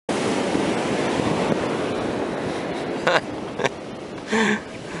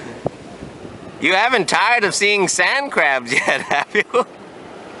You haven't tired of seeing sand crabs yet, have you?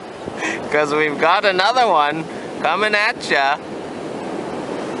 Because we've got another one coming at ya.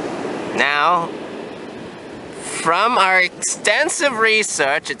 Now, from our extensive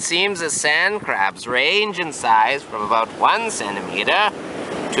research, it seems that sand crabs range in size from about 1 centimeter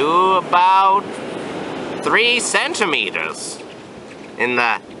to about 3 centimeters. In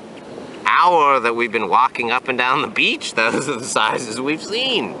the hour that we've been walking up and down the beach, those are the sizes we've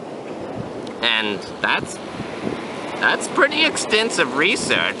seen. And that's pretty extensive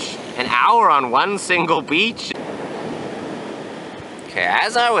research. An hour on one single beach. Okay,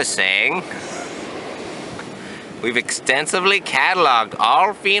 as I was saying, we've extensively cataloged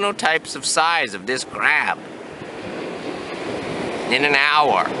all phenotypes of size of this crab in an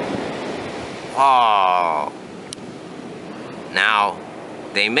hour. Oh. Now,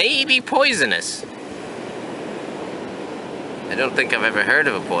 they may be poisonous. I don't think I've ever heard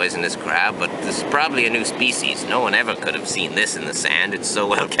of a poisonous crab, but this is probably a new species. No one ever could have seen this in the sand. It's so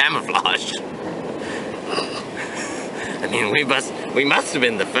well camouflaged. I mean, we must have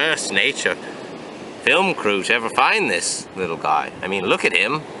been the first nature film crew to ever find this little guy. I mean, look at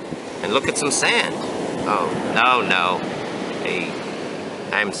him, and look at some sand. Oh, no. Hey,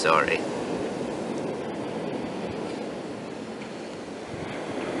 I'm sorry.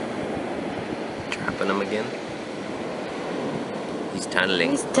 Trapping him again? He's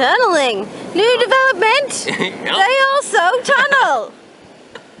tunneling. He's tunneling. New development. They also tunnel.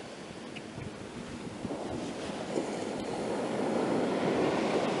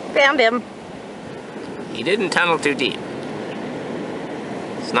 Found him. He didn't tunnel too deep.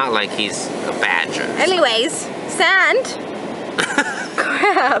 It's not like he's a badger. Anyways, sand.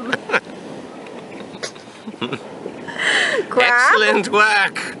 Crab. Crab. Excellent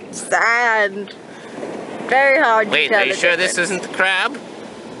work. Sand. Very hard to Wait, tell are you the sure this difference. isn't the crab?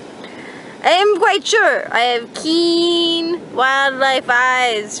 I am quite sure. I have keen wildlife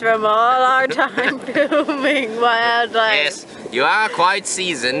eyes from all our time filming wildlife. Yes, you are quite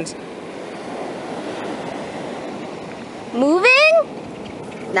seasoned.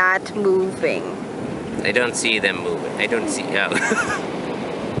 Moving? Not moving. I don't see them moving. I don't see. Oh.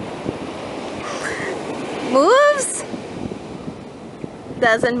 Moves?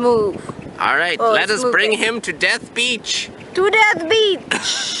 Doesn't move. All right, Oh, let it's us bring moving. him to Death Beach. To Death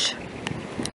Beach!